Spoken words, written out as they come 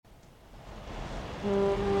Gordon,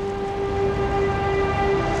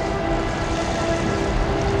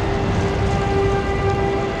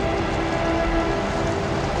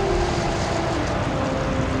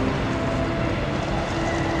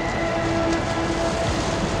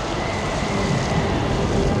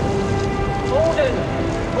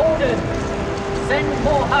 send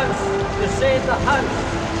more house to save the house.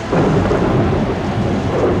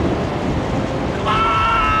 Come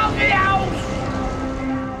on, the house!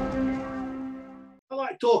 I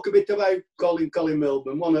like to talk a bit about Colin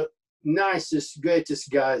Milburn, one of the nicest, greatest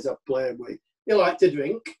guys I've played with. He liked to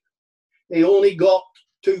drink. He only got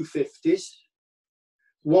 250s.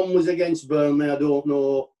 One was against Burnley. I don't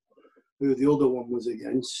know who the other one was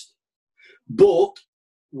against. But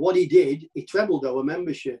what he did, he trebled our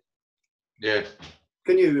membership. Yeah.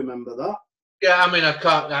 Can you remember that? Yeah, I mean, I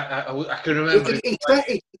can't. I can remember.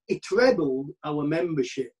 He trebled our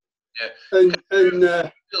membership. Yeah. And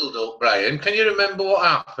build-up, Brian. Can you remember what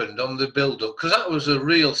happened on the build-up? Because that was a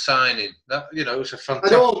real signing. That, you know, it was a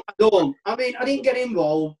fantastic. I don't. I mean, I didn't get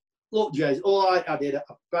involved. Look, Jez, all I did, I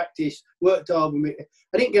practiced, worked hard with me.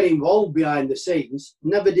 I didn't get involved behind the scenes.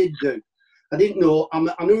 Never did do. I didn't know. I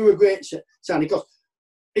knew we were a great signing because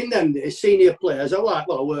in them days, senior players,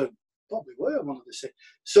 probably were one of the six.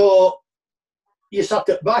 So you sat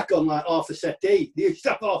at back on like half a settee. You used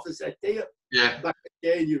to have half a settee back at the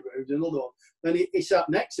changing rooms, another one. And he sat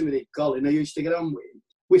next to me, Colin. I used to get on with him.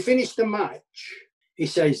 We finished the match. He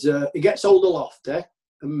says, he gets hold of Lofty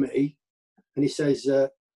and me, and he says,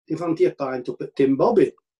 "You fancy a pint up at Tim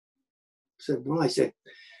Bobbin?" I said, "Why?" He said,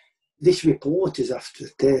 "This reporter's after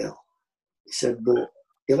the tail." He said, "But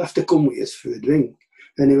he'll have to come with us for a drink."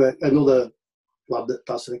 Anyway, another lad that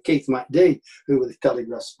passed me, Keith McD, who was the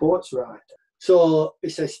Telegraph sports writer. So he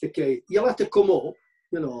says to Keith, "You'll have to come up,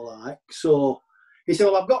 you know, like." So he said,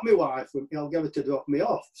 "Well, I've got my wife with me, I'll get her to drop me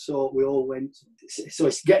off." So we all went. So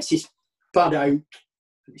he gets his pad out,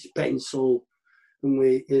 his pencil,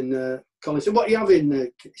 and Colin said, "What are you having?"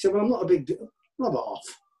 He said, "Well, I'm not a big, I'll have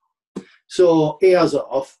half." So he has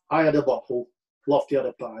off. I had a bottle. Lofty had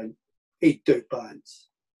a pint. He'd 2 pints.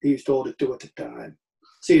 He used to order 2 at a time.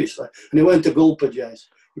 Seriously. And he went to gulper, Jez.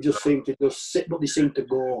 He just seemed to just sit, but they seemed to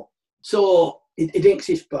go. So he drinks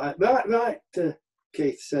his pint. Right,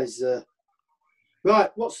 Keith says,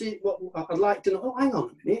 "Right, what I'd like to know." "Oh, hang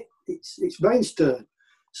on a minute. It's Brian's turn."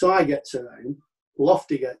 So I gets around.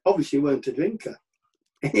 Lofty obviously weren't a drinker.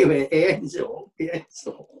 Anyway, he ends up.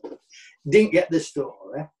 Didn't get the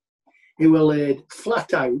story. He will laid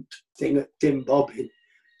flat out thing at Tim Bobbin.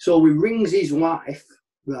 So he rings his wife,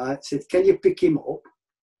 right, said, "Can you pick him up?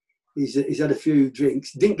 He's had a few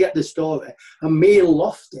drinks." Didn't get the story. And me and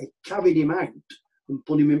Lofty carried him out and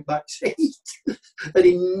put him in back seat. And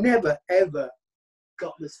he never, ever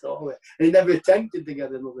got the story. And he never attempted to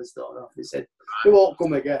get another story off. He said, "He won't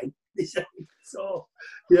come again." He said, so,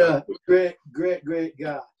 yeah, great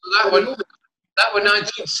guy. That was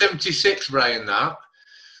 1976, Brian, that.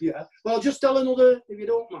 Yeah. Well, just tell another, if you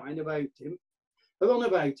don't mind, about him.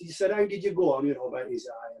 He said, "How did you go on, about his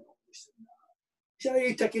eye and all this and that?" He said, "Are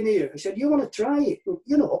you taking it?" I said, "You want to try it?"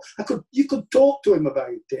 You could talk to him about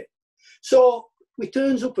it. So we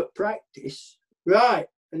turns up at practice, right,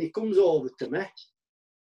 and he comes over to me.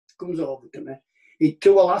 He'd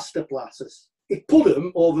 2 elastoplasters. He put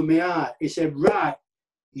them over my eye. He said, "Right,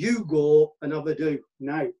 you go and have a do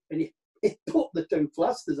now." And he put the 2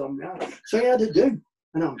 plasters on my eye. So he had a do.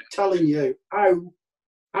 And I'm telling you,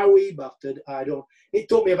 how he battered, I don't. It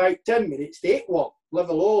took me about 10 minutes to hit one, let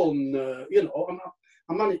alone,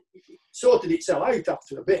 I managed, it sorted itself out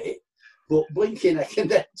after a bit, but blinking, I can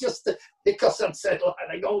then just because I'd said, like,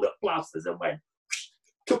 I got the plasters and went,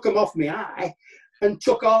 took them off my eye and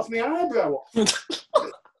took off my eyebrow off.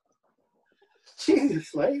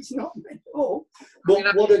 Seriously, it's not meant up.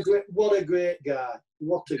 But what a great guy.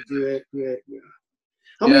 What a great guy.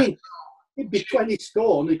 I mean, he'd be 20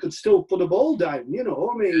 stone, he could still put a ball down, I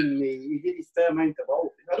mean, he did his fair amount of bowling.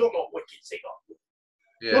 I don't know what wickets he got.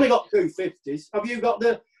 Yeah. He only got 2 50s. Have you got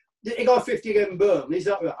did he got a 50 against Burnley, is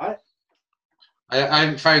that right? I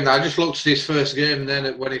haven't found that. I just looked at his first game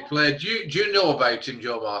then when he played. Do you know about him,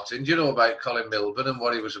 Joe Martin? Do you know about Colin Milburn and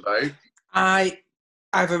what he was about? I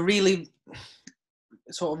have a really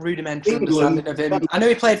sort of rudimentary understanding of him. I know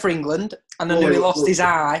he played for England, and I know he lost his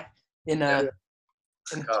eye in a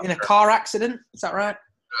car accident. Is that right?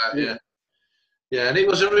 Yeah. Yeah, and it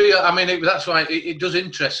was a real. I mean, that's why it does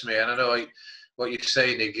interest me, and I know what you're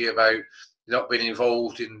saying, Iggy, about not being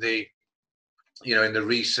involved in the, in the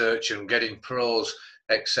research and getting pros,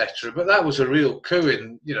 etc. But that was a real coup,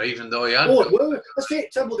 even though he had. Oh, it were. I say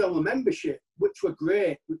it doubled on the membership, which were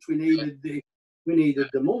great, which we needed the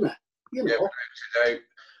money. you know. Yeah,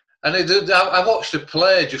 and I watched a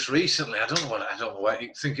play just recently. I don't know what.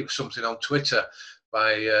 I think it was something on Twitter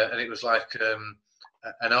by, and it was like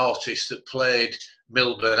an artist that played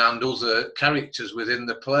Milburn and other characters within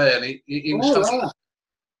the play, and he was talking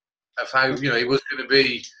of how he was going to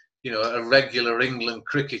be a regular England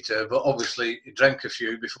cricketer, but obviously he drank a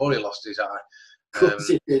few before he lost his eye. Of course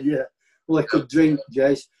he did, yeah. Well, he could drink,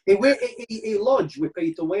 Jace. He lodged with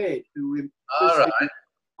Peter Wade, who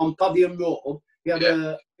on Pavilion Road. He had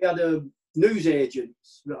a news agent,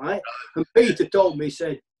 right? And Peter told me, he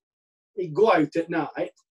said, he'd go out at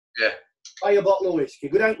night, buy a bottle of whiskey,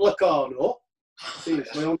 go down to Locarno,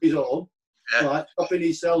 seriously, on his own, right, up in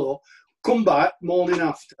his cellar, come back morning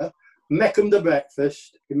after, make them the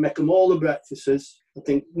breakfast, he'd make them all the breakfasts, I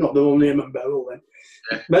think, not the whole name and barrel then,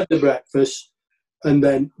 make the breakfast, and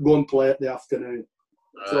then go and play at the afternoon.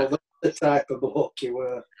 Right. So that's the type of bloke he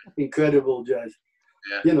were. Incredible, Jez.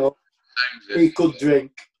 Yeah. You know, he could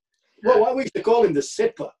drink. Well, we used to call him the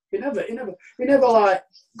sipper. He never like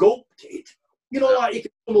gulped it. You know, like you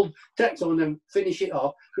could text on and then finish it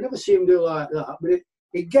off. You never see him do like that. But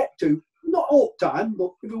he'd get to, not all time,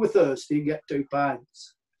 but if he were thirsty, he'd get 2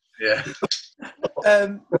 pints. Yeah.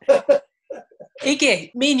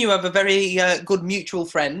 Iggy, me and you have a very good mutual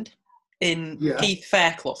friend in Keith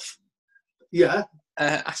Fairclough. Yeah.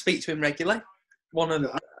 I speak to him regularly. I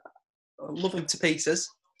love him to pieces.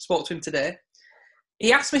 Spoke to him today.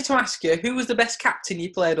 He asked me to ask you, who was the best captain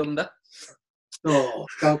you played under? Oh,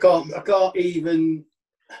 I can't even.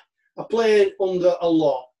 I played under a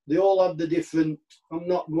lot. They all had the different. I'm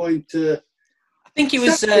not going to. I think he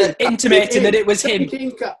was intimating that it was him.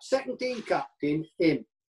 Second team captain, him.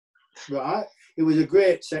 Right? He was a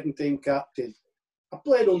great second team captain. I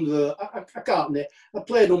played under. I can't. I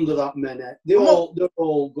played under that many. They're all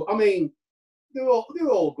good. I mean, they're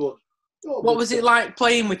all good. What was it like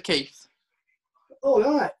playing with Keith? Oh,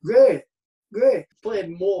 right, great.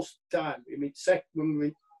 Played most time. I mean, when we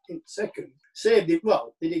were in second, saved it.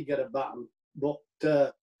 Well, they didn't get a ban,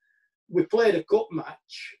 but we played a cup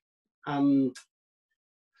match, and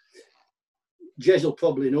Jez will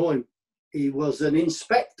probably know him. He was an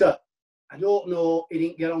inspector. I don't know. He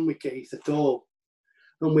didn't get on with Keith at all,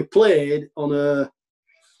 and we played on a.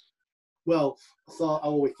 Well, I thought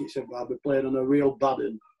our wickets were bad. We played on a real bad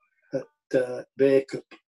one at Baker.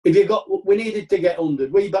 We needed to get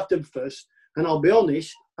 100. We batted first, and I'll be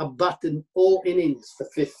honest, I batted all innings for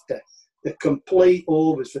 50. The complete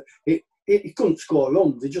overs. He couldn't score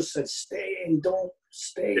runs. He just said, "Stay in, don't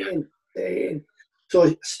stay in." So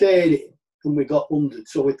he stayed in, and we got 100.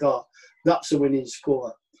 So we thought that's a winning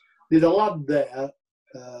score. There's a lad there.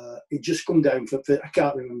 He'd just come down for. I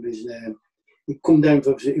can't remember his name. He'd come down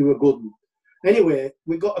for. He was good. Anyway,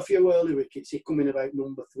 we got a few early wickets. He come in about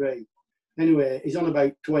number 3. Anyway, he's on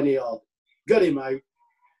about 20 odd. Got him out.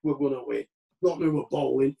 We're going to win. Not know we're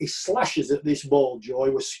bowling. He slashes at this ball, Joe.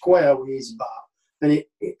 He was square with his bat. And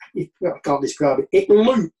I can't describe it. It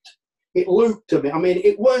looped. It looped to me. I mean,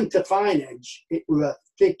 it weren't a fine edge. It was a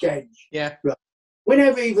thick edge. Yeah. Right. We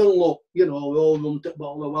never even looked. You know, we all run to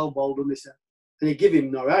ball, well bowled, and this. And he give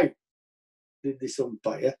him no out, this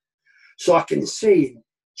umpire. So I can see him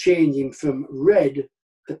changing from red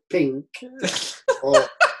to pink.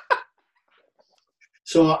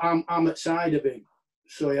 So I'm at side of him.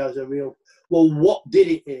 So he has a real, well, what did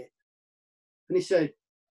it hit? And he said,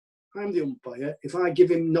 I'm the umpire. If I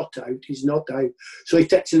give him not out, he's not out. So he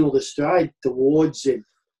takes another stride towards him.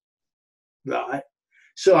 Right.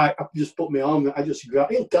 So I just put my arm, I just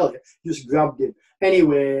grabbed, he'll tell you, just grabbed him.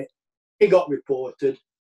 Anyway, he got reported.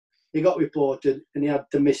 And he had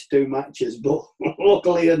to miss 2 matches. But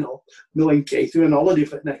luckily enough, knowing Keith, we were on holiday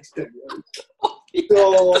for the next 2 years.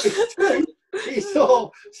 So it's true.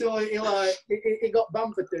 So he got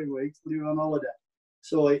banned for 2 weeks when he was on holiday.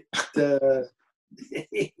 So it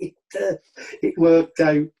worked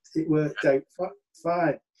out. It worked out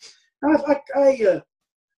fine.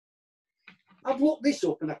 I've looked this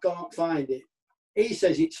up and I can't find it. He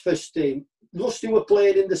says it's first team. Rusty were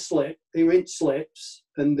playing in the slip. They were in slips,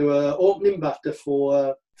 and they were opening batter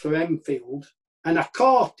for Enfield. And I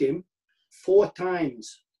caught him 4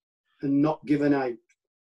 times and not given out.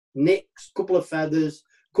 Nicks, couple of feathers,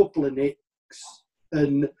 couple of nicks,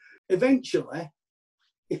 and eventually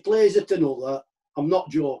he plays at another. I'm not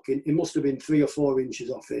joking. He must have been 3 or 4 inches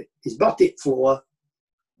off it. He's batted floor,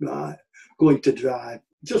 right, going to drive.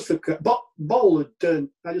 Just for ball had turned.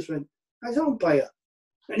 I just went, "He's umpire,"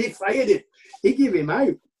 and he fired it. He gave him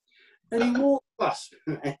out, and he walked past.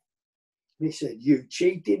 And he said, "You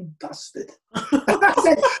cheating bastard!" And I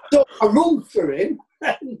said, so I run for him,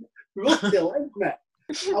 and Rusty left me.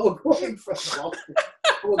 I was going for Boston.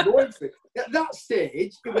 I was going for it. At that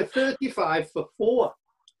stage, it was 35 for 4.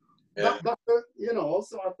 Yeah. You know,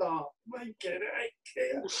 so I thought, make it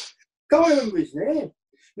right. Can't remember his name.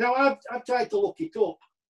 Now, I've tried to look it up,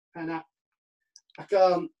 and I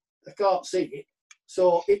can't see it.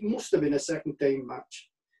 So it must have been a second team match.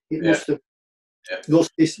 It must have. Yeah.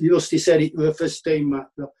 Rusty said it was a first team match.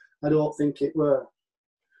 But I don't think it were.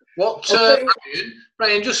 What,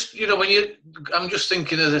 Brian? Just I'm just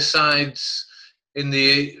thinking of the sides in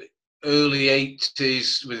the early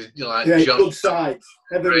 '80s with John. Good sides.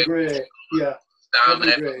 Evan Gray. Yeah.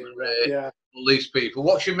 Evan Gray. Yeah. All these people.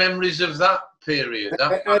 What's your memories of that period?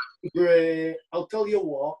 Evan Gray. I'll tell you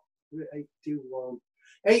what. 81.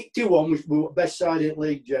 81 was the best side in the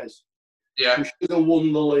league, Jez. Yeah. We should have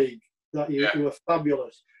won the league that year. They were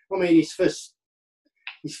fabulous. I mean, his first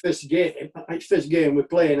game we're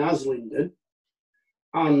playing Haslingden,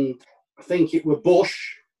 and I think it were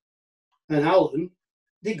Bush and Allen.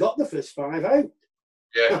 They got the first 5 out.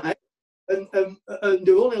 Yeah. And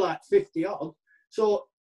they were only like 50 odd. So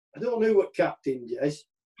I don't know what captain Jez.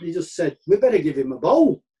 He just said, we better give him a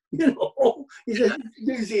bowl. You know, he's a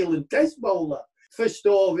New Zealand test bowler. First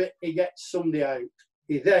over, he gets somebody out.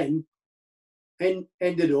 He then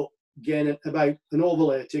ended up getting about an over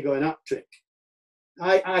later going hat trick.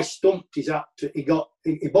 I stumped his hat trick.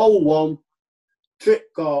 He bowled 1,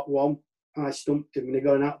 trick caught 1. I stumped him and he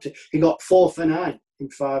got an hat trick. He got 4 for 9 in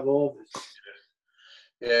 5 overs.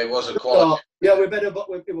 Yeah, it was a quality. Yeah, we better, but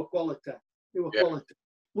it was quality. Quality.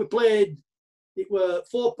 We played. It were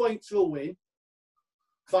 4 points for a win,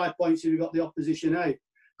 5 points if we got the opposition out.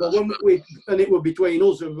 But when it was between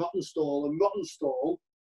us and Rottenstall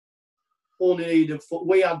only needed.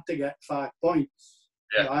 We had to get 5 points.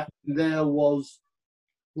 Yeah. Right? There was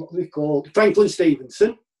what we called Franklin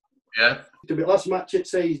Stevenson. Yeah. To be last match at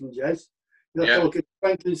season, Jez. You have to look at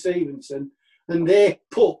Franklin Stevenson, and they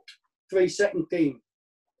put 3 second team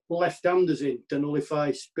left-handers in to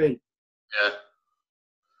nullify spin. Yeah.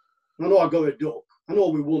 I know I got a duck. I know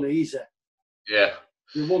we won easy. Yeah.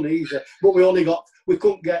 We won easy, but we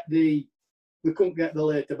couldn't get the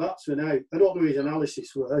later batsman out. I don't know his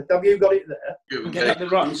analysis were. Have you got it there? You get the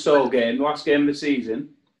Rottenstall game, the last game of the season.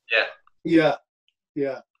 Yeah.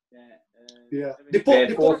 They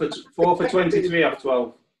put 4 for 23 off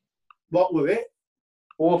 12. What were it?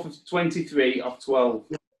 4 for 23 off 12.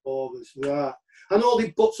 Overs, right. I know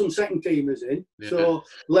they put some second teamers in, so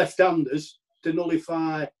left-handers to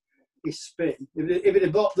nullify his spin. If it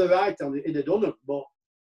had got the right hand, it'd have done it, but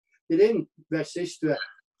they didn't. Best history.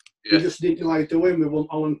 We just didn't know how to win. We won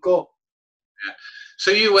Allen Cup. Yeah.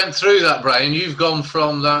 So you went through that, Brian. You've gone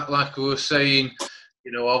from that, like we were saying,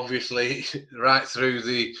 obviously right through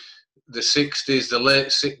the 60s, the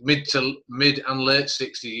mid and late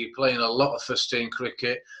 60s. You're playing a lot of first team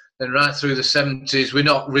cricket. Then right through the 70s, we're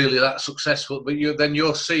not really that successful. But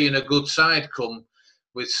you're seeing a good side come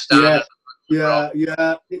with Stan. Yeah.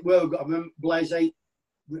 Well, I remember Blaze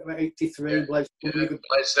 83. Yeah. Blaze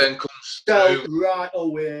then comes through. Right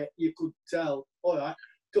away, you could tell. All right,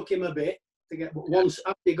 took him a bit to get, but once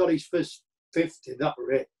after he got his first 50, that was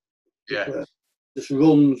it. Yeah. Just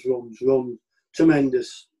runs.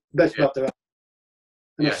 Tremendous. Best batter.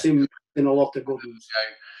 And I've seen in a lot of good ones.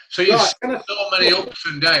 Okay. So you've seen so many ups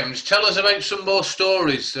and downs. Tell us about some more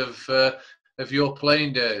stories of your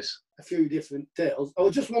playing days. A few different tales. I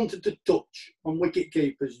just wanted to touch on wicket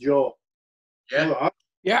keepers, Joe. Yeah. All right.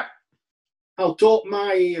 Yeah. I'll talk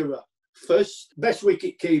my era first. Best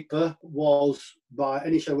wicket keeper was like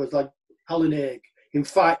Alan Haig. In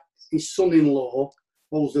fact, his son-in-law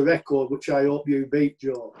holds the record, which I hope you beat,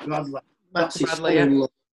 Joe. Bradley. That's his son-in-law.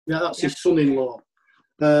 Yeah, that's his son-in-law.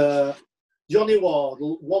 Johnny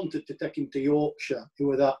Wardle wanted to take him to Yorkshire. He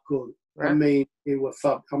was that good. Right. I mean, he was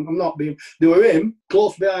fab. I'm not being. There were him.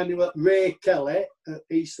 Close behind him were Ray Kelly at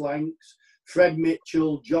East Lancs, Fred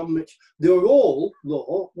Mitchell, John Mitchell. They were all,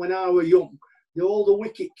 though, when I was young, they were all the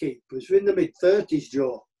wicket keepers. We're in the mid-30s,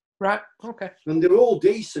 Joe. Right, okay. And they were all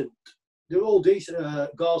decent.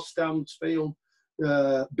 Gar Stansfield,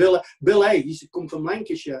 Bill Hayes, come from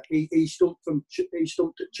Lancashire. He stumped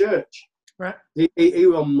at Church. Right. He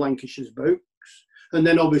was on Lancashire's books. And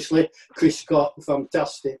then obviously Chris Scott,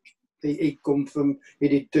 fantastic. He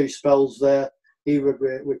did 2 spells there. He was a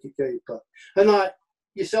great wicketkeeper. And like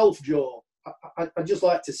yourself, Joe, I'd just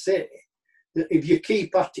like to say that if you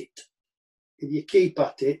keep at it,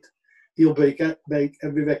 you'll make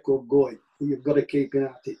every record going. You've got to keep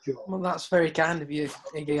at it, Joe. Well, that's very kind of you,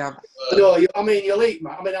 Iggy. No, you'll eat,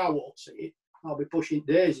 man. I mean, I won't see it. I'll be pushing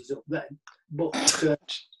daisies up then. But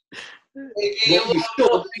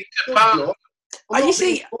You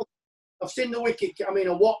see, I've seen the wicket. I mean,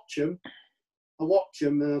 I watch them,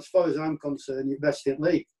 and as far as I'm concerned, you're best in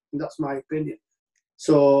league. And that's my opinion.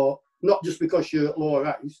 So not just because you're at lower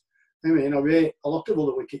rise. I mean, I rate a lot of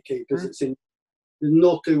other wicket keepers. It's in. There's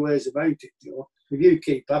no two ways about it. You know, if you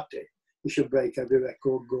keep at it, you should break every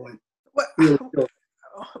record going. Well, Really good.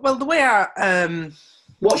 well, the way I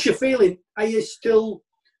What's your feeling? Are you still?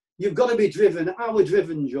 You've got to be driven. Are we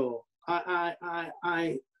driven, Joe?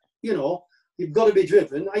 You know, you've got to be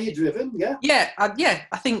driven. Are you driven? Yeah. Yeah,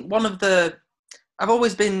 I think I've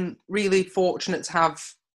always been really fortunate to have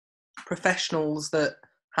professionals that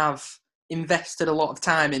have invested a lot of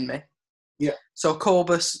time in me. Yeah. So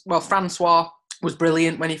Francois was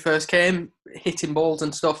brilliant when he first came, hitting balls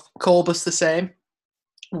and stuff. Corbus the same.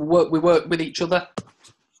 We worked with each other.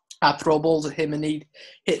 I'd throw balls at him and he'd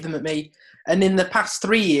hit them at me. And in the past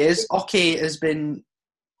 3 years, Oki has been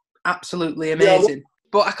absolutely amazing. Yeah,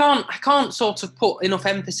 but I can't sort of put enough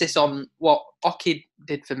emphasis on what Oki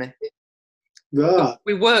did for me. Right.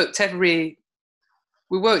 We worked every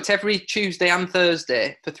Tuesday and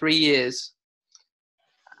Thursday for 3 years.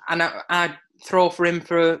 And I'd throw for him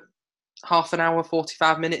for half an hour,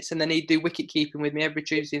 45 minutes, and then he'd do wicket keeping with me every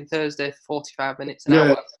Tuesday and Thursday for 45 minutes an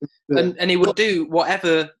hour. Yeah. And he would do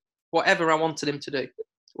whatever I wanted him to do,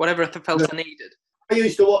 whatever I felt I needed. I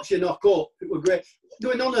used to watch you knock up. It was great.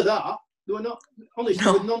 Doing none of that. Doing honestly,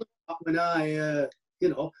 none of that when I,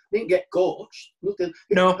 didn't get coached. Nothing.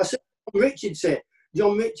 No. I said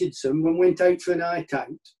John Richardson, when we went out for a night out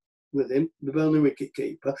with him, the Burnley wicket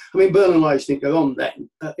keeper. I mean, Burnley lights didn't go on then.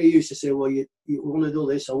 He used to say, well, you want to do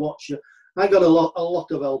this, I'll watch you. I got a lot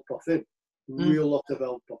of help off him. Real lot of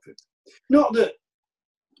help off him. Not that,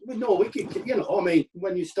 with no wicket, I mean,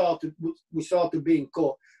 when we started being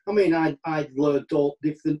caught, I mean, I'd learned all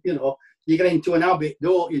different, you get into an habit,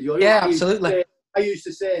 don't you? Yeah, absolutely. I used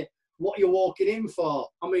to say, what are you walking in for?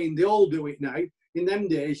 I mean, they all do it now. In them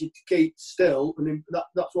days, you keep still, and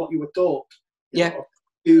that's what you were taught. Yeah.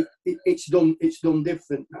 It's done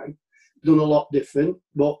different now. Done a lot different.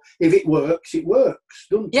 But if it works, it works,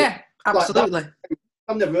 doesn't it? Yeah, absolutely. Like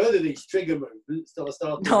I've never heard of these trigger movements till I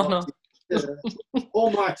started. No.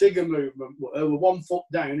 All my trigger movement were 1 foot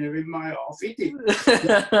down here in my half hitting.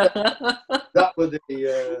 that was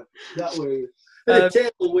the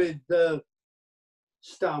table with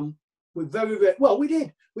Stam. We we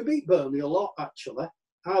did. We beat Burnley a lot actually.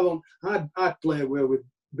 I'd play where we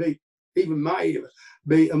beat even my era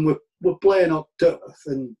beat, and we're playing on turf,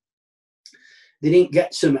 and they didn't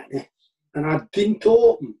get so many, and I didn't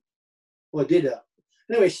taught them. Or did I?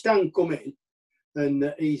 Anyway, Stan come in,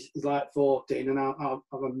 and he's like 14, and I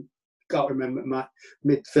can't remember my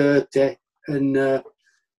mid-30, and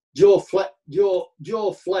Joe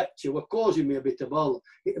Fletcher were causing me a bit of bother.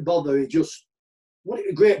 What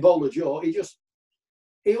a great bowler, Joe.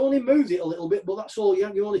 He only moved it a little bit, but that's all. You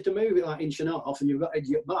only to move it like inch and a half, and you've got to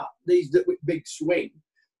edge it back. These with big swing,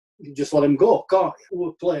 you just let him go, can't you? We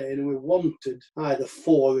were playing, and we wanted either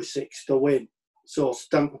 4 or 6 to win. So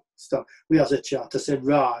we had a chat. I said,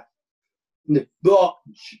 right. And they brought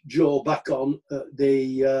Joe back on at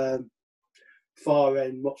the far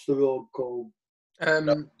end. What's the road called?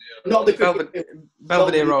 Not the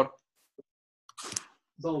Belvedere Road.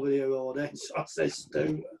 Belvedere Road. So I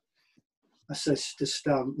says to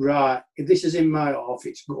Stan, right, if this is in my half,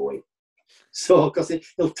 it's going. So, because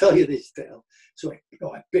he'll tell you this tale. So he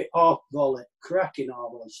got a bit off volley, cracking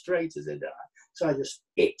off volley, straight as a die. So I just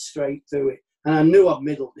hit straight through it. And I knew I'd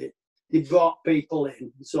middled it. He brought people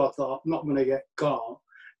in, so I thought, I'm not going to get caught.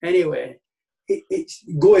 Anyway, it's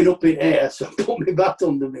going up in air, so I put my bat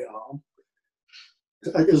under my arm.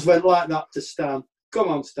 I just went like that to Stan. Come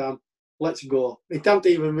on, Stan. Let's go. He can't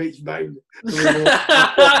even reach bound.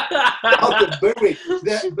 After booing,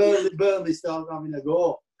 Burnley started having a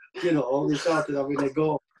go. They started having a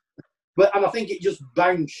go. And I think it just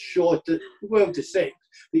bounced short. It weren't to 6.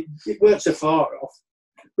 It weren't so far off.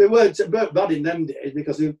 We weren't bad in them days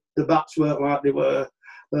because the bats weren't like they were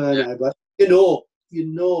now. But don't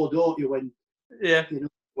you, when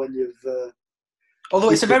when you've.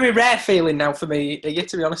 Although it's a very rare feeling now for me,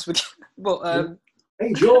 to be honest with you. But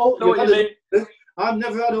hey, Joe, I've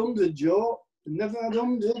never had 100, Joe. Never had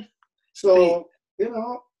 100. So, there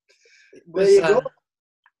you go.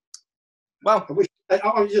 Well,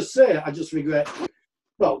 I just say, I just regret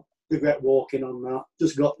walking on that.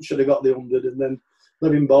 Should have got the 100 and then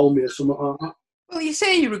let him bowl me or something like that. Well, you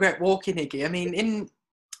say you regret walking, Iggy. I mean,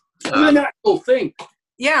 it's an actual thing.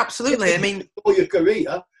 Yeah, absolutely. I mean, for your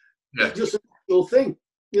career, it's just an actual thing.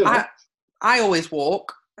 I always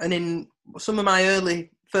walk, and in some of my early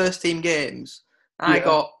first team games,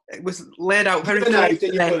 It was laid out very clearly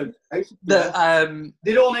clearly that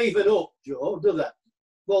they don't even up, Joe, do they?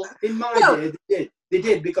 Well, in my day, they did. They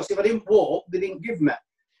did, because if I didn't walk, they didn't give me.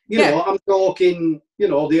 You know, I'm talking,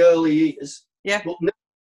 the early years. Yeah. But now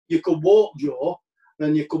you could walk, Joe,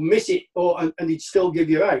 and you could miss it, and it'd still give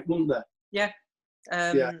you out, wouldn't they? Yeah.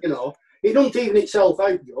 Yeah, it don't even itself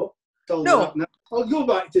out, Joe. No. I'll go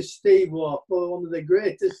back to Steve Waugh, one of the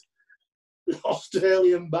greatest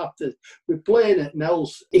Australian batters. We're playing at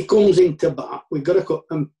Nels. He comes into bat. We've got to cut,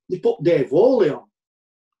 and they put Dave Hawley on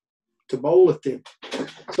to bowl at him.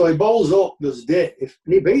 So he bowls up, there's Dave,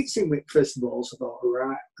 and he beats him with first balls. I thought,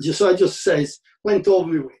 right. I just says, went over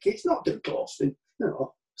my wicket. It's not too close,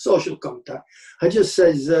 social contact. I just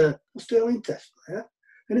says, Australian Test player.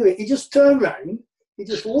 Anyway, he just turned round, he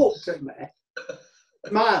just looked at me,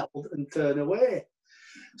 smiled, and turned away.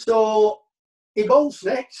 So he bowls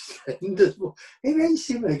next, and he beats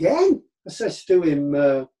him again. I says to him,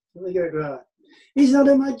 let me get it right. He's not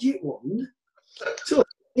a magic wand. So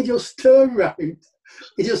he just turned round.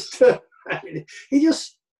 He just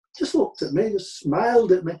looked at me, just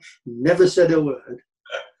smiled at me, never said a word.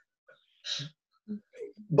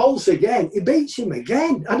 Bowls again. He beats him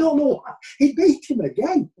again. I don't know why. He beat him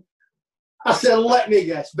again. I said, let me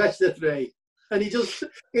guess, best of three. And he just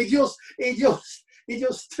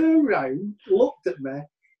turned round, looked at me.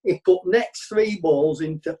 He put next 3 balls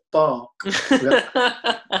into park.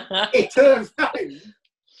 He turned round,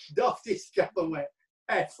 doffed his cap and went,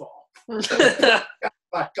 F off.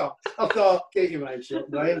 Back on. I thought, keep your mouth shut,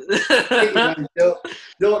 Brian. Keep your mouth shut.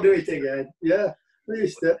 Don't do it again. Yeah. I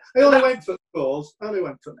only went for balls.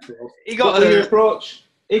 He got your approach.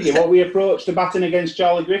 Iggy, what were your approach to batting against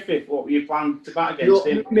Charlie Griffith? What were you planning to bat against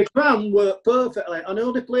him? My plan worked perfectly. I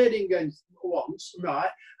only played him against once, right?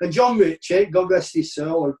 And John Ritchie, God rest his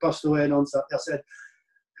soul, who passed away on Saturday, I said,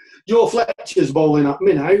 Joe Fletcher's bowling at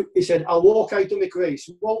me now. He said, I'll walk out of my crease.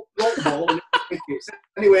 Won't bowl and wickets.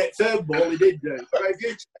 Anyway, third ball he did do. But if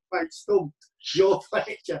you check my stump, Joe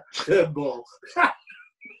Fletcher, third ball.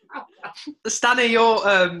 Stanley,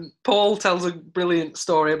 Paul tells a brilliant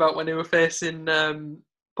story about when he were facing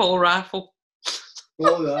Paul Rifle.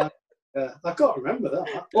 Oh, right. Yeah, I can't remember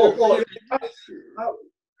that.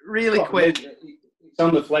 Really quick. It's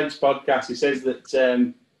on the Flegs podcast. He says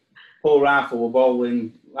that Paul Rifle were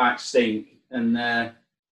bowling like stink, and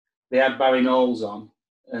they had Barry Knowles on,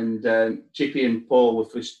 and Chippy and Paul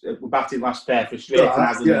were batting last pair, frustrating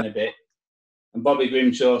Adam a bit. And Bobby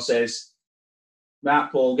Grimshaw says, right,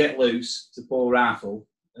 Paul, get loose to Paul Rifle.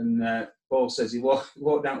 And Paul says he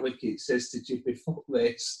walked down wicket, says to Chippy, fuck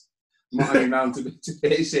this. I'm not hanging around to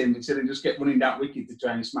face him. He said he just kept running down wicket to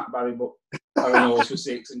try and smack Barry, but Barry Knowles for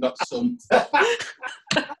 6 and got stumped.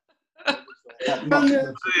 I'm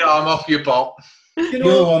off your pot. The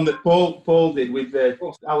other one that Paul did with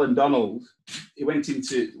Alan Donald, he went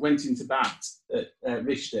into bat at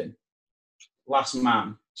Rishton, last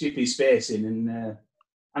man, Chippy's facing, and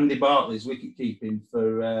Andy Bartley's wicket keeping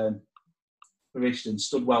for Rishton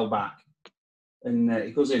stood well back, and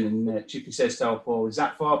he goes in and Chippy says to Paul, "Is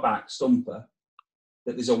that far back stumper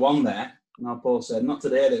that there's a 1 there?" And our Paul said, "Not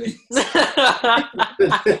today, there is."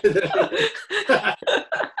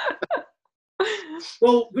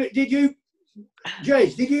 Well,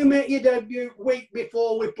 Jace, did you make your debut week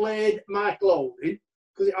before we played Michael Holding?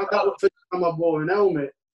 Because that was the first time I wore an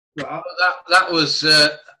helmet. Right. That was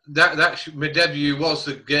my debut was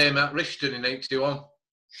the game at Rishton in '81.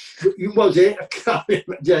 Was it? I can't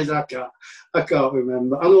remember, Jace. I can't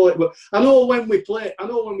remember. I know when we played.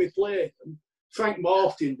 Frank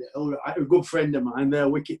Martindale, right, a good friend of mine, their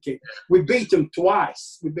wicket keeper. We beat them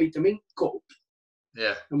twice. We beat them in Cup.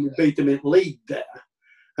 Yeah. And we beat them in League there.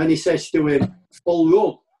 And he says to him, full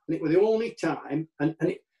run. And it was the only time. And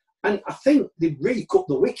I think they'd re-cut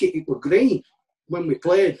the wicket. It was green when we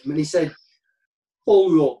played them. And he said, full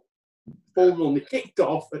run. Full run. They kicked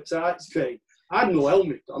off at side screen. I had no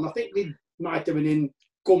helmet on. I think they might have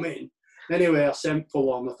come in. Anyway, I sent for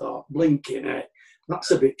one. I thought, blinking it.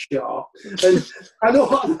 That's a bit sharp. And I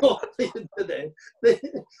know, listen to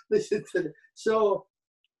this. So,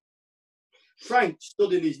 Frank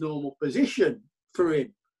stood in his normal position for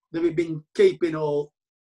him that we've been keeping all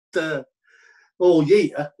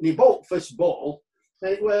year, and he bowled first ball,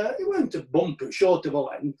 and it went a bumper short of a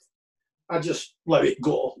length. I just let it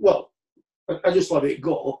go. Well, I just let it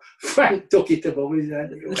go. Frank took it above his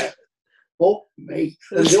head. He went, "Oh, me!"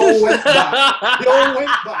 And they all went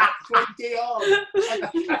back 20 yards. And I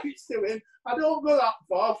said to him, "I don't go that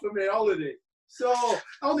far for my holiday." So,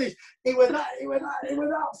 honest, he went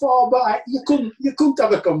that far back. You couldn't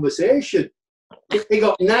have a conversation. He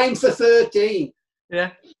got 9 for 13.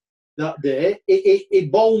 Yeah. that day. He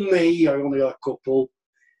bowled me. I only got a couple.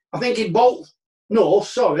 I think he bowled. No,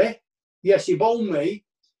 sorry. Yes, he bowled me.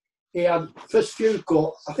 He had first few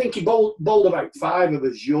cut. I think he bowled about 5 of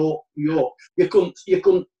us. York. You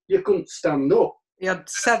couldn't stand up. He had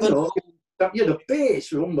 7. The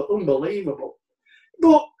pace was unbelievable.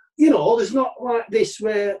 But there's not like this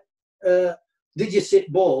where did you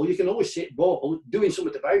sit ball? You can always sit ball. Doing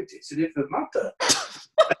something about it's a different matter.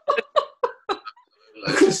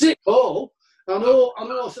 I could sit ball. I know.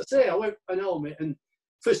 As I say, I went an helmet and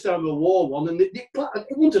first time I wore one, and it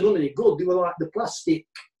wasn't done any good. They were like the plastic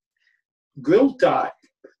grill type.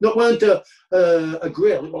 Not weren't a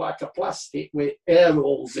grill, it was like a plastic with air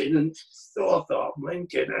holes in, and so I thought,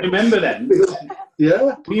 blinking. Remember them?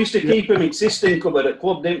 Yeah. We used to keep them in cistern cupboard at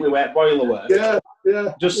club, didn't we, where boiler work? Yeah.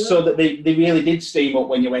 Just so that they really did steam up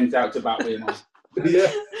when you went out to bat with them.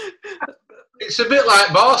 Yeah. It's a bit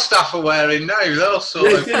like bar staff are wearing now, those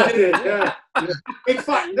sort of. Yeah. In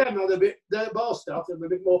fact, them had their bar staff had a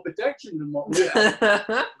bit more protection than what we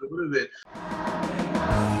had.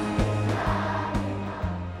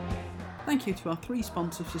 Thank you to our 3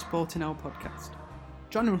 sponsors for supporting our podcast.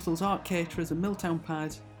 John Russell's Art Caterers and Milltown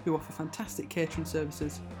Pies, who offer fantastic catering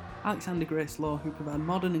services, Alexander Grace Law, who provide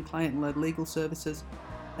modern and client-led legal services,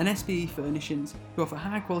 and SBE Furnishings, who offer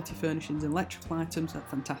high-quality furnishings and electrical items at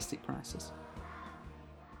fantastic prices.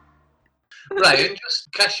 Right, and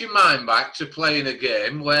just cast your mind back to playing a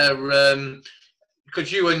game where,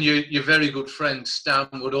 because you and your very good friend Stan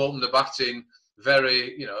would open the batting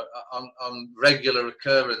very, on regular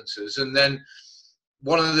occurrences, and then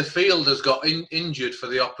one of the fielders got injured for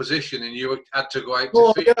the opposition, and you had to go out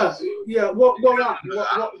to field. Yeah. What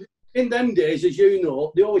in them days, as you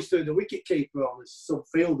know, they always threw the wicket keeper on as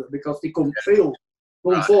sub-fielder because they couldn't field.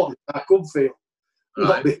 Unfortunately, I could field.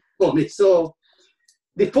 Not be funny. So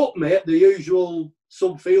they put me at the usual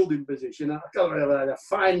sub-fielding position. I can't remember, I had a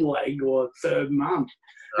fine leg or third man.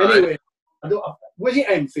 Right. Anyway, was it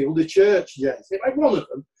Enfield or Church, Jez? Like one of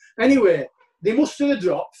them. Anyway, they must have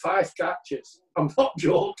dropped 5 catches. I'm not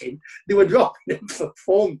joking. They were dropping them for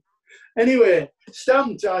fun. Anyway,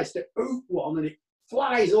 Stan tries to hoop one and it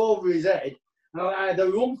flies over his head. And I had a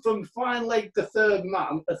run from fine leg to third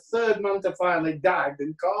man, a third man to finally dived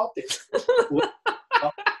and caught it.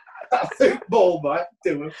 I threw the ball back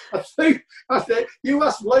to him. I said, you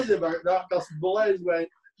asked Blaise about that because Blaise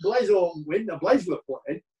won't win. The Blaise were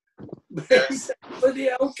playing. But he said, bloody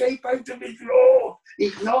hell, keep out of his row.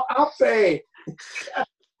 He's not happy.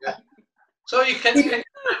 So you can remember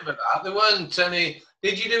that? There weren't any.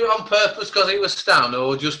 Did you do it on purpose because it was Stan,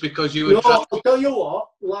 or just because you were? No, I'll tell you what.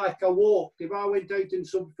 Like I walked, if I went out in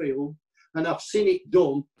some field, and I've seen it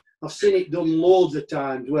done loads of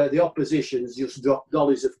times where the oppositions just drop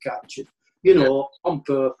dollies of catching, on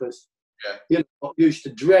purpose. Yeah. Used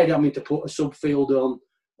to dread having to put a subfield on.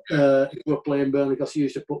 If we were playing Burnley, because he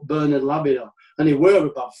used to put Bernard Labby on, and he were a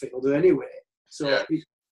bad fielder anyway.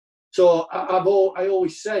 So I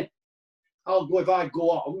always said, I'll go if I go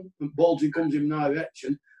on and Baldwin comes in my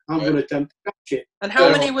direction, I'm going to attempt to catch it. And how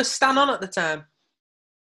many was Stan on at the time?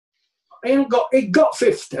 He got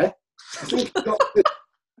 50. I think he got 50.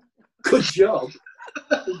 Good job.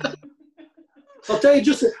 I'll tell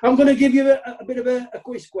you I'm going to give you a bit of a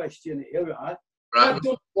quiz question here, right? I've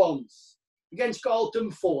done it once against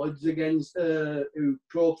Carlton Fords, against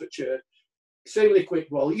Pro for Church. Extremely quick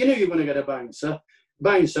ball. You knew you were going to get a bouncer.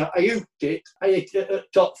 I hooped it. I hit it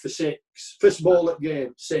at top for 6. First ball at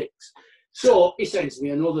game, 6. So he sends me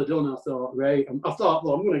another done. I thought, right. I'm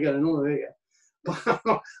going to get another here.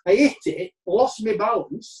 But I hit it, lost my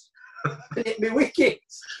balance, and hit my wicket.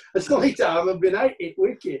 That's the only time I've been out hit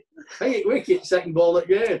wicket. I hit wicket, second ball at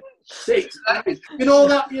game, 6. You know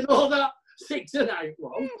that 6 and out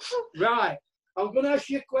one? Right. I'm going to ask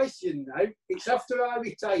you a question now. It's after I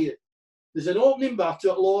retired. There's an opening batter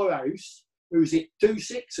at Lower House who's hit 2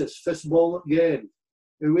 6s first ball at game.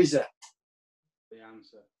 Who is it? The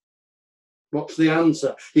answer. What's the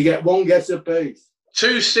answer? You get 1 guess apiece.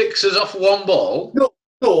 2 6s off 1 ball?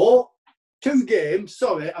 No. 2 games.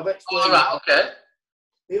 Sorry, I've explained. All right, okay.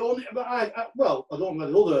 I don't know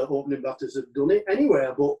whether other opening batters have done it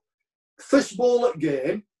anywhere, but first ball at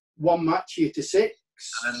game, 1 match he hit a 6.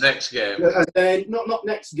 And then next game. And then not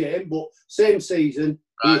next game, but same season,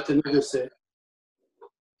 he hit another 6.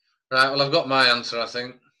 Right, well, I've got my answer, I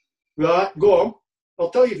think. Right, go on. I'll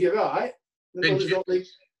tell you if you're right. Finchie.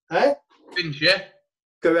 Finchie.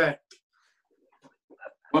 Correct.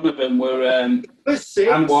 One of them were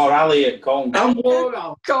Anwar Ali at Colne. Anwar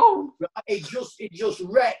Ali. Colne. Right, he just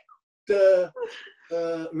wrecked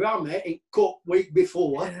Ramey in Cup week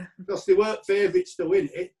before, because they weren't favourites to win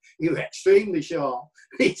it. He was extremely sharp.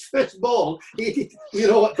 His first ball, he hit it, you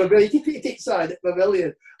know what, he hit it side at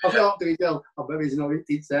Pavilion. I thought to myself, I bet he's not hit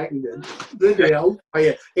it second. Bloody hell,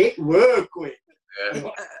 it worked quick.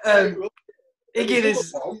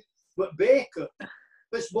 But Baker,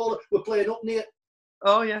 first ball, we're playing up near.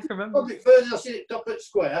 Oh, yeah, I remember. First I see it top at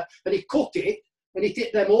square, and he cut it, and he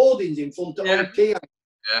hit them hoardings in front of OT.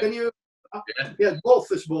 Can you? Yeah, both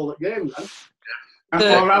first ball at game then.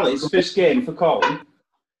 And Morales' first game for Colin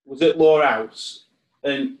was at Lower House,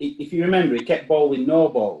 and if you remember, he kept bowling no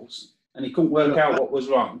balls, and he couldn't work out what was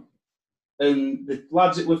wrong. And the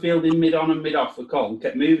lads that were fielding mid on and mid off for Colin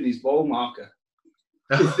kept moving his ball marker.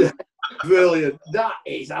 Brilliant. That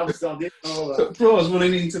is outstanding. So pros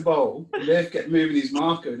running into bowl, and Dave kept moving his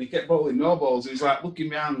marker, and he kept bowling no balls. He was like looking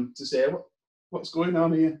behind to say, "What's going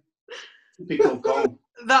on here?" Typical Colin.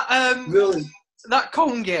 That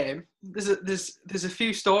Cone game. There's a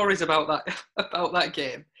few stories about that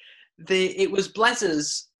game. It was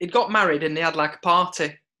Blez's. He'd got married and they had like a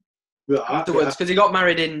party afterwards because he got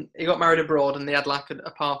married abroad and they had like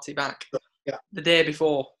a party back the day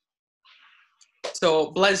before.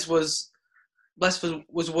 So Blez was worse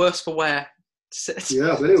for wear. Very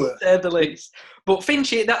well. To say the least. But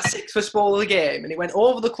Finchy hit that 6 for ball of the game, and it went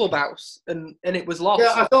over the clubhouse, and it was lost.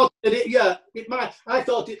 Yeah, I thought it might. I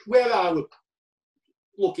thought it where I was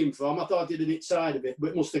looking from. I thought it had its side of it, but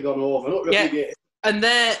it must have gone over. Not really. And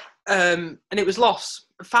and it was lost.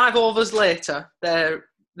 5 overs later, their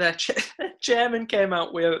chairman came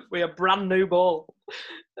out with a brand new ball,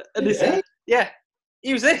 and he said,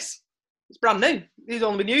 use this. It's brand new. He's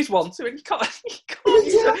only been used once. So you can't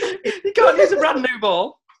use a brand new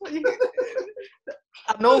ball.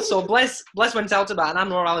 And also, Blez went out to bat, and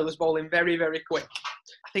Anwar Ali was bowling very, very quick.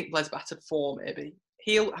 I think Blez batted 4, maybe.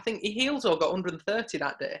 I think he got 130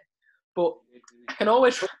 that day. But I can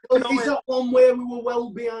always. Is that one where we were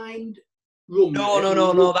well behind? Run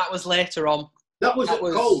No. That was later on. That was at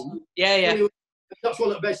Cole. Yeah. That's one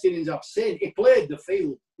of the best innings I've seen. He played the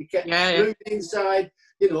field. He kept moving inside.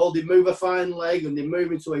 You know, they move a fine leg and they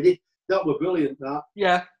move it. So he did. That was brilliant. That.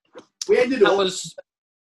 Yeah. We ended up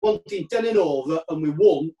wanting 10 and over, and we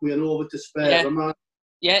won. We went over to spare.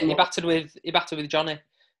 Yeah, he batted with Johnny.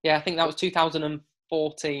 Yeah, I think that was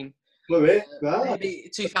 2014. Were it? Right. Maybe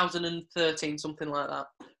 2013, something like that.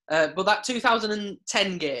 But that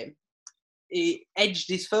 2010 game, he edged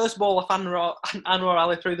his first ball off Anwar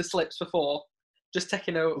Ali through the slips for 4, just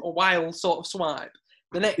taking a wild sort of swipe.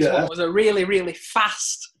 The next one was a really, really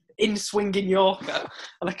fast in-swinging Yorker.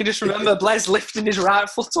 And I can just remember Blez lifting his right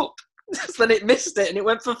foot up. Then it missed it and it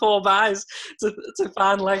went for 4 byes to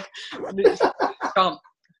fine leg. I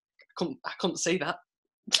couldn't see that.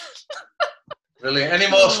 Brilliant. Any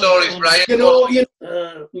more stories, Brian? You know,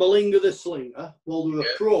 Malinga the Slinger, well, there was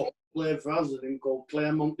a pro played for Asden called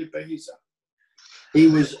Claremont de Pisa. He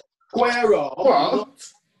was square arm.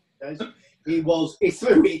 He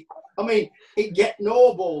threw it. I mean, he'd get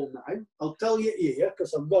no ball now. I'll tell you here,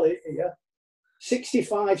 because I've got it here.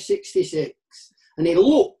 65, 66. And he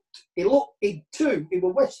looked, he was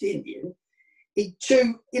West Indian. He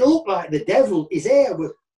looked like the devil. His hair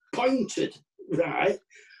was pointed, right?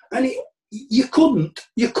 And you couldn't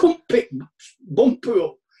pick bumper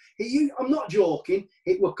up. I'm not joking.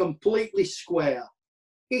 It was completely square.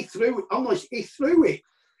 He threw it. He threw it.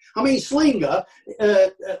 I mean, Slinger,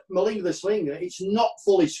 Malinga the Slinger, it's not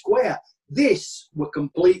fully square. This were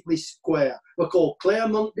completely square. We're called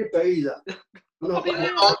Claremont de Pisa.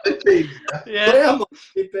 Claremont de Pisa.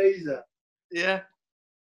 Yeah.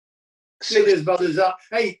 It's nearly as bad as that.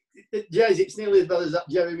 Hey, Jez, it's nearly as bad as that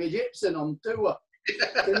Jeremy Gibson on tour.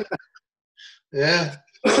 Yeah.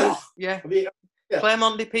 Yeah.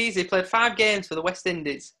 Claremont de Pisa played 5 games for the West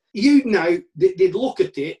Indies. You know, they'd look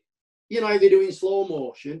at it, you know, they do in slow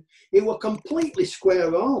motion. It was completely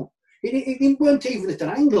square arm. It weren't even at an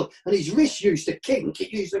angle, and his wrist used to kink.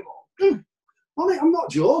 It used to go. I'm not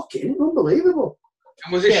joking. Unbelievable.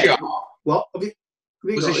 And was it sharp? What? Was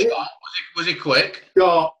it sharp? Was it quick?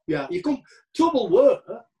 Yeah. You couldn't. Trouble were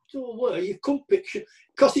you couldn't picture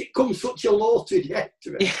because it comes such a low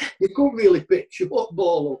trajectory. You couldn't really picture what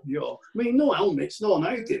ball up your. I mean, no helmets, no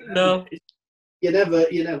nothing. No. You never,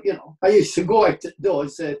 you know. I used to go out the door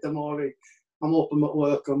and say to Maury, I'm open at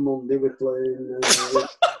work on Monday, we're playing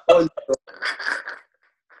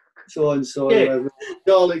so and so.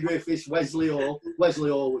 Charlie Griffiths, Wesley Hall. Wesley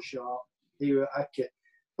Hall was sharp. He was accurate.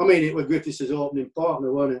 I mean, it was Griffiths' opening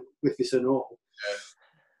partner, wasn't it? Griffiths and Hall.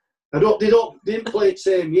 Yeah. They didn't play it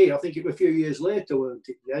same year. I think it was a few years later, weren't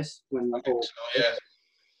it? Yes, when I think so, yeah.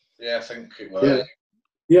 Yeah, I think it was.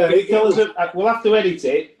 Yeah, Can you tell us, we'll have to edit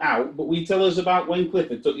it out, but will you tell us about when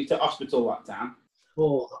Clifford took you to hospital that time?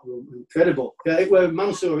 Oh, that was incredible. Yeah, it was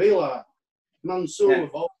Mansour Eli. Mansour. Yeah.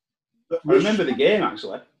 I remember the game,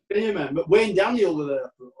 actually. Can you remember? Wayne Daniel was there.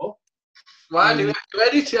 Why do you have to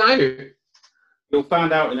edit it out? You'll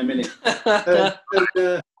find out in a minute.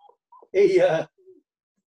 He,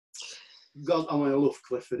 God, I love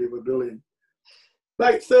Clifford. He was brilliant.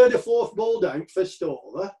 About third or fourth ball down, first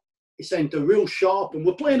over, he sent a real sharp, and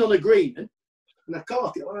we're playing on a green, and I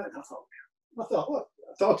caught it. Right, I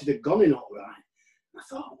thought it had gone in all right. I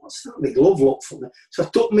thought, what's that? My glove looked for me. So I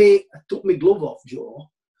took my glove off, Joe,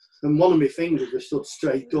 and one of my fingers was stood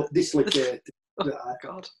straight up, dislocated. Right.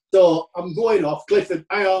 God. So I'm going off. Clifford,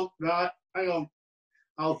 hang on,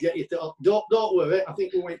 I'll get you to. Don't worry. I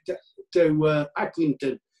think we went to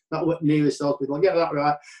Accrington. That was nearest hospital. I'll get that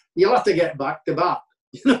right. You'll have to get back to bat.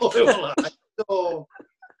 You know, like.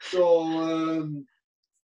 So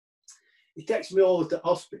he takes me over to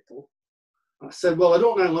hospital. I said, well, I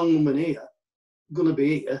don't know how long I'm going to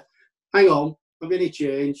be here. Hang on, I've any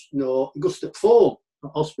change? No. He goes to phone at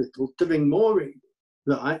hospital to ring Maureen,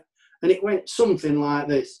 right? And it went something like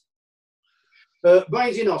this.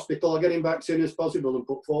 Brian's in hospital, I'll get him back as soon as possible and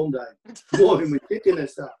put phone down. Maureen was sitting there,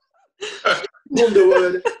 that. Wonder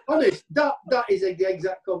word. Honest, that is the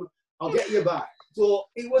exact comment. I'll get you back. So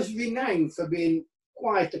he was renowned for being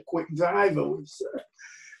quite a quick driver.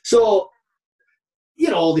 So, you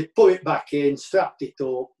know, they put it back in, strapped it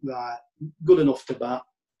up, right, good enough to bat.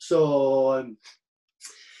 So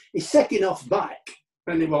he's second off back,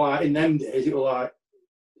 and it was like, in them days, it was like,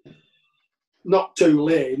 not too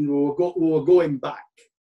late, we were going back.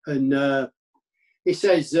 And he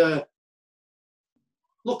says,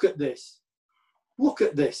 look at this. Look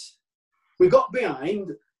at this. We got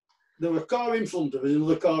behind, there were a car in front of us,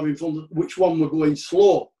 another car in front of us, which one were going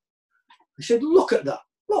slow. I said, look at that.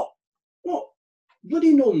 What?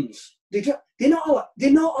 Bloody nuns. They're not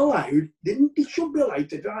allowed, they should be allowed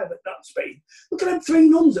to drive at that speed. Look at them three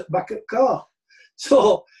nuns at the back of the car.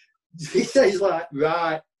 So he says, like,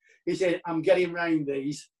 right. He said, I'm getting round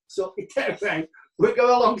these. So he takes round. We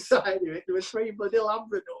go alongside of it. There were three bloody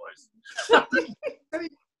Labradors.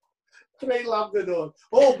 Three Labradors.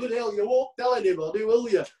 Oh, bloody hell, you won't tell anybody, will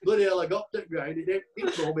you? Bloody hell, I got to the ground. He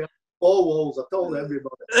didn't know me. 4 walls. I told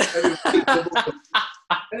everybody. And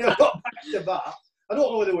I got back to bat. I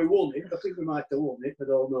don't know whether we won it. I think we might have won it. I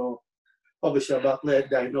don't know. Obviously, I bat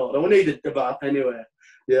late down. No, we needed the bat anyway.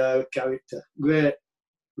 Yeah, character. Great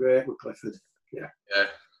with Clifford. Yeah.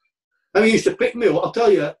 And he used to pick me up. I'll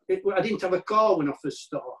tell you, I didn't have a car when I first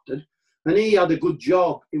started. And he had a good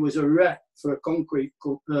job. He was a rep for a concrete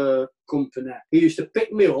company. He used to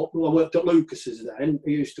pick me up. Well, I worked at Lucas's then.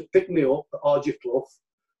 He used to pick me up at Ardgiclough,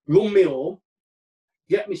 run me home,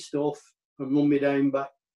 get me stuff, and run me down back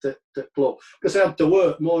to club. Because I had to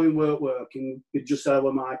work, morning working. He'd just say,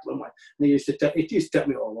 well, Michael, and he used to take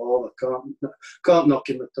me all over. Can't knock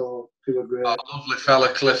him at all. He was great. Oh, lovely fella,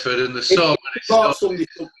 Clifford, and there's so many stories.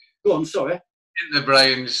 Go on, sorry. In the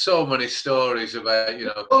brain, so many stories about, you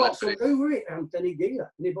know. Who were it? Anthony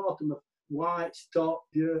Gear. And he bought him a white top.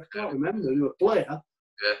 I can't remember. He was a player.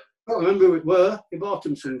 Yeah. I can't remember who it were. He bought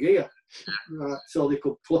him some gear. Right, so they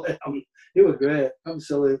could play. He was great.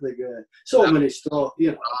 Absolutely great. So many stories,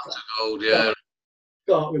 you know. Gold, yeah.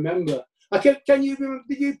 Can't remember. Can you remember?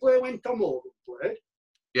 Did you play when Tom Hogan played?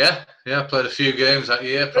 Yeah, I played a few games that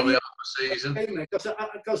year, probably half a season.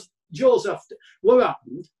 Because Joe's after.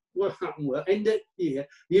 What happened was, end of the year,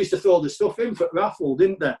 they used to throw the stuff in for raffle,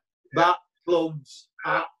 didn't they? Bat, gloves,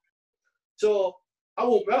 hat. So I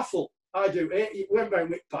won't raffle. I do it. Went round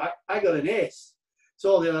with pack. I got an ace.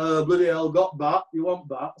 So the bloody hell got bat. You want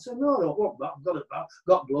bat? I said, no, I don't want bat. I've got a bat.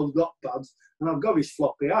 Got gloves, got pads, and I've got his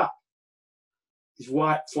floppy hat. His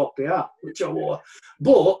white floppy hat, which I wore.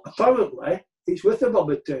 But apparently, it's with a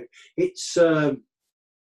bobby too. It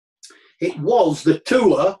was the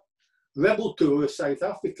tour, Rebel Tour of South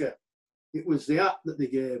Africa. It was the hat that they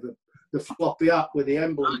gave him, the floppy hat with the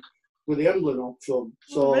emblem on front.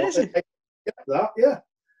 So yeah.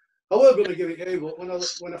 I was going to give it to you, but when I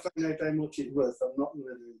found out how much it's worth, I'm not going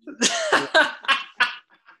to do it.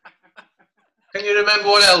 Can you remember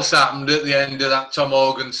what else happened at the end of that Tom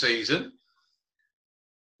Hogan season?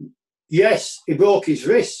 Yes, he broke his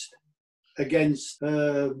wrist against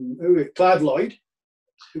Clive Lloyd.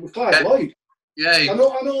 It was Clive Lloyd. Yeah. I know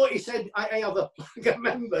what he said. I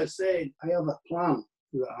remember saying, I have a plan,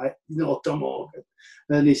 right? You know, Tom Hogan.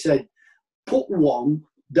 And he said, put one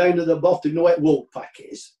down at the bottom. You know what Wolfpack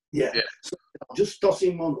is? Yeah. So I'll just toss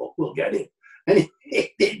him on up, we'll get him. And he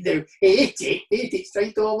did do. He hit it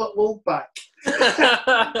straight over at Wolfpack.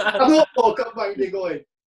 I don't walk up round there going,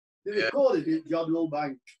 They recorded it, John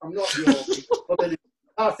Wilbank. I'm not joking. But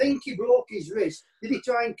I think he broke his wrist. Did he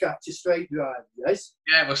try and catch a straight drive? Yes.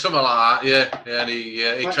 Yeah, it was something like that. Yeah, and he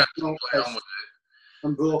tried to play on with it.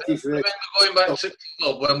 And broke his wrist. I remember going back to the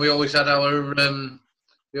club when we always had our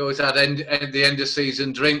the end of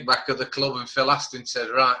season drink back at the club, and Phil Aston said,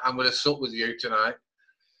 "Right, I'm going to sup with you tonight."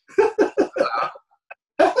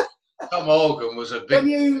 Tom Morgan was a big.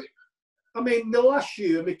 The last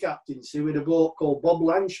year of my captaincy with a bloke called Bob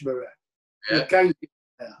Lanchbury, right?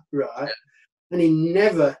 Yeah. And he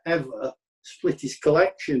never ever split his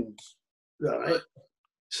collections, right?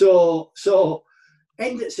 So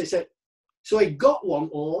he got one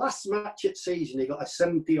last match at season. He got a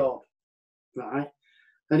 70 odd, right?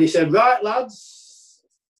 And he said, "Right, lads,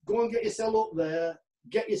 go and get yourself up there,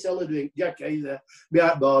 get yourself a drink. Jackie's there,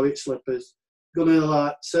 behind bar with slippers.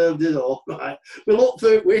 Gonna serve the door, right? We looked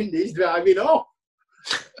through the window, he's driving off.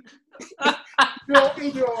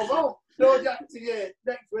 He drove off. No, Jack, to you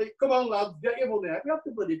next week. Come on, lads, get your money out. We have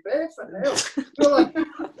to bloody pay for it.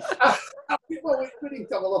 We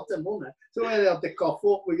couldn't have a lot of money, so we had to cough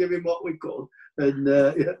up. We give him what we could,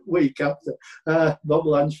 and week after, Bob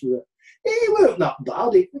Lanchbury. He weren't that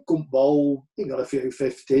bad. He couldn't bowl. He got a few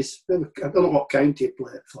 50s. I don't know what county he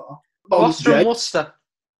played for. Gloucester and Worcester.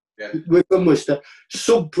 Yeah. We're from Worcester.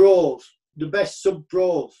 Sub-pros, the best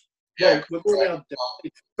sub-pros. Yeah. Well, we're going to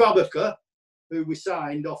have Trabaker, who we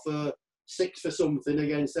signed off a 6 for something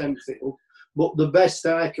against Enfield. But the best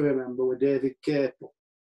I can remember was David Capel.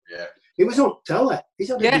 Yeah. He was on telly. He's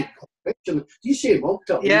had a big competition. Do you see him on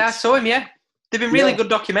telly? Yeah, I saw him, yeah. They've been really good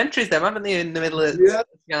documentaries, them, haven't they, in the middle of it?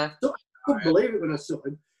 Yeah. So, I couldn't believe it when I saw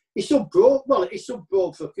him. He's sub-pro. Well, he's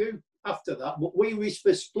sub-pro for a few after that. But we were his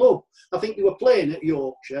first club. I think they were playing at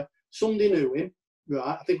Yorkshire. Sunday knew him.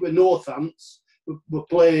 Right. I think we're Northants. We're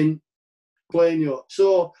playing York.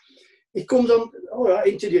 So he comes on, all right,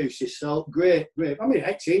 introduce yourself. Great. I mean,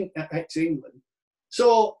 ex-England.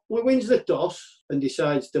 So we wins the toss and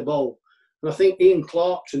decides to bowl. And I think Ian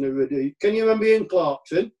Clarkson, can you remember Ian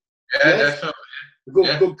Clarkson? Yeah, definitely.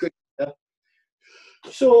 Good cricketer.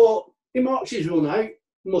 So he marks his run out.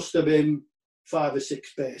 Must have been 5 or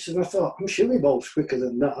 6 paces. And I thought, I'm sure he bowls quicker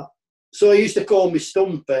than that. So he used to call me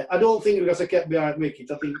Stumpy. I don't think because I kept behind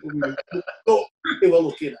wickets. I think they were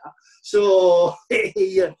looking at. So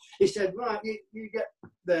he said, right, you get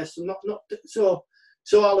there. So not.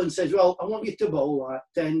 So Alan says, well, I want you to bowl like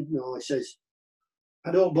 10. No, he says,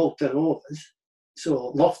 I don't bowl 10 overs.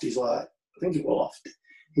 So Lofty's like, I think it was Lofty.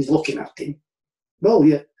 He's looking at him. Well,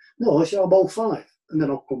 yeah. No, I said, I'll bowl 5 and then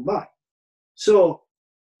I'll come back. So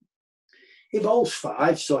he bowls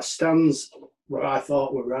 5. So I stands where I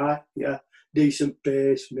thought were right. Yeah. Decent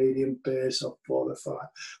pace, medium pace, up 4 or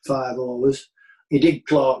 5 overs. He did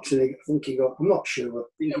Clarkson. I think he got, I'm not sure.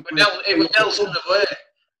 It was Nelson away.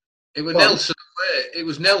 It was Nelson away. It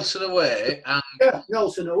was Nelson away. And yeah,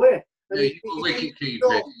 Nelson away. And you were wicket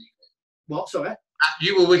keeping. What, sorry?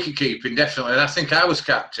 You were wicket keeping, definitely. And I think I was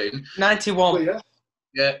captain. 91. Oh, yeah.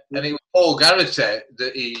 Yeah, and it was Paul Garrity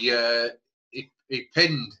that he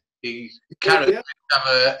pinned. He carried have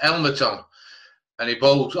a helmet on, and he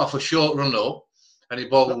bowled off a short run up, and he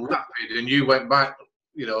bowled rapid, and you went back.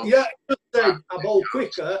 You know. Yeah, he said I bowl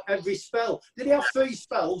quicker every spell. Did he have 3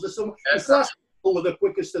 spells or something? His last ball was the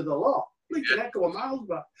quickest of the lot. Blinking heck of a miles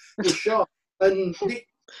back. The shot, and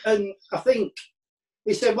I think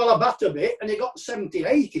he said, "Well, I bat a bit," and he got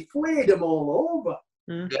 78. He flayed them all over.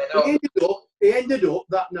 Yeah, no. He ended up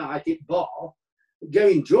that night at bar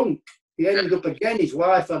getting drunk. He ended up again. His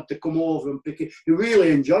wife had to come over and pick it. He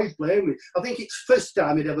really enjoyed playing with. I think it's the first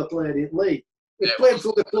time he'd ever played in league. He played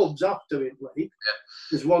for the clubs after in league.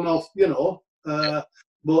 There's one off,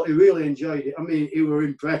 but he really enjoyed it. I mean, he was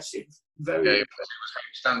impressive. Very impressive.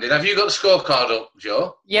 Standing. Have you got the scorecard up,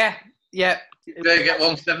 Joe? Yeah. Did they get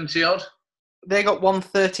 170 odd? They got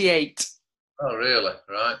 138. Oh, really?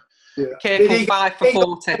 Right. Yeah. Capel 5 for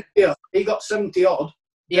 40. Yeah, he got 70 odd.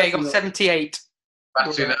 Yeah, he got 78.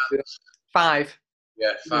 Batting at 5.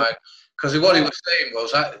 Yeah, 5. Because what he was saying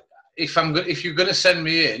was, if you're going to send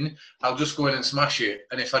me in, I'll just go in and smash it.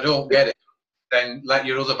 And if I don't get it, then let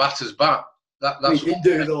your other batters bat. That's he did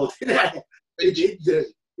do though. He did do.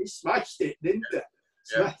 He smashed it, didn't he?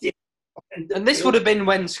 Smashed it. And this would have been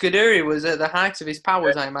when Scuderi was at the height of his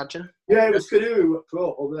powers, I imagine. Yeah, it was Scuderi who was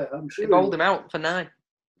pro over there. I'm sure he bowled him out for 9.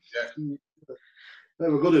 Yeah. They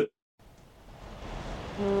were good at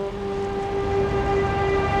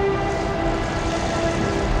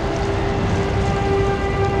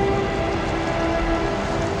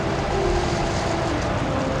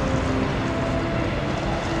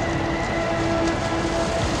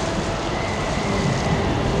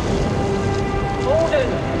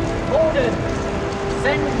Gordon,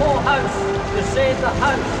 Send Morehouse to save the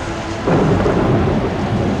house.